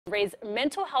Raise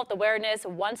mental health awareness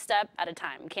one step at a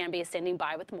time. Canby is standing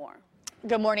by with more.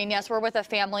 Good morning. Yes, we're with a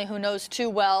family who knows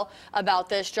too well about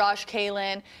this. Josh,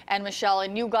 Kaylin, and Michelle.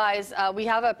 And you guys, we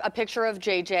have a picture of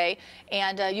JJ.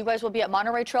 And you guys will be at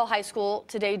Monterey Trail High School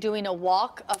today doing a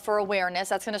walk for awareness.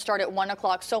 That's going to start at 1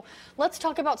 o'clock. So let's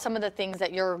talk about some of the things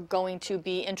that you're going to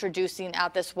be introducing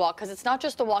at this walk. Because it's not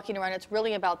just the walking around. It's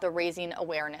really about the raising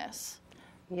awareness.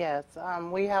 Yes,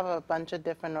 we have a bunch of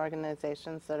different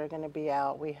organizations that are going to be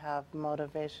out. We have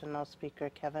motivational speaker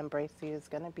Kevin Bracey is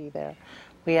going to be there.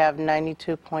 We have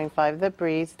 92.5 The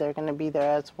Breeze. They're going to be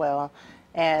there as well.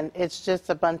 And it's just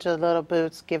a bunch of little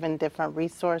booths giving different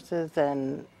resources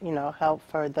and, you know, help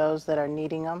for those that are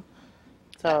needing them.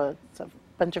 So it's a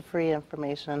bunch of free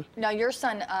information. Now, your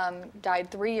son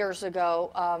died 3 years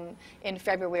ago in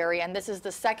February, and this is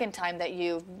the second time that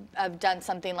you have done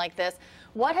something like this.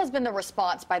 What has been the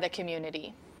response by the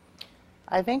community?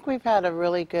 I think we've had a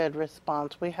really good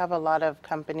response. We have a lot of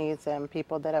companies and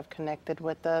people that have connected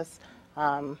with us.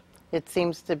 It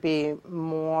seems to be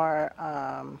more,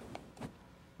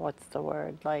 what's the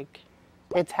word, like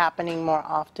it's happening more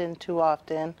often, too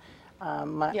often.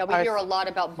 Yeah, we hear a lot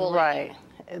about bullying. Right.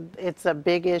 It's a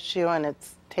big issue, and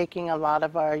it's taking a lot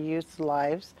of our youth's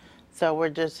lives. So we're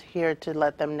just here to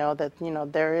let them know that, you know,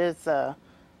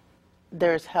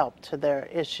 there's help to their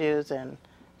issues, and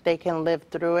they can live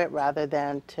through it rather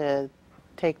than to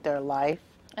take their life.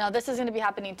 Now, this is going to be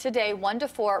happening today, 1 to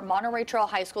 4, Monterey Trail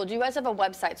High School. Do you guys have a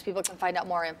website so people can find out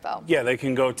more info? Yeah, they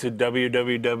can go to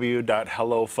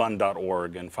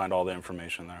www.hellofun.org and find all the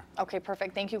information there. Okay,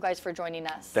 perfect. Thank you guys for joining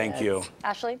us. Thank you.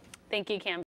 Ashley? Thank you, Cam.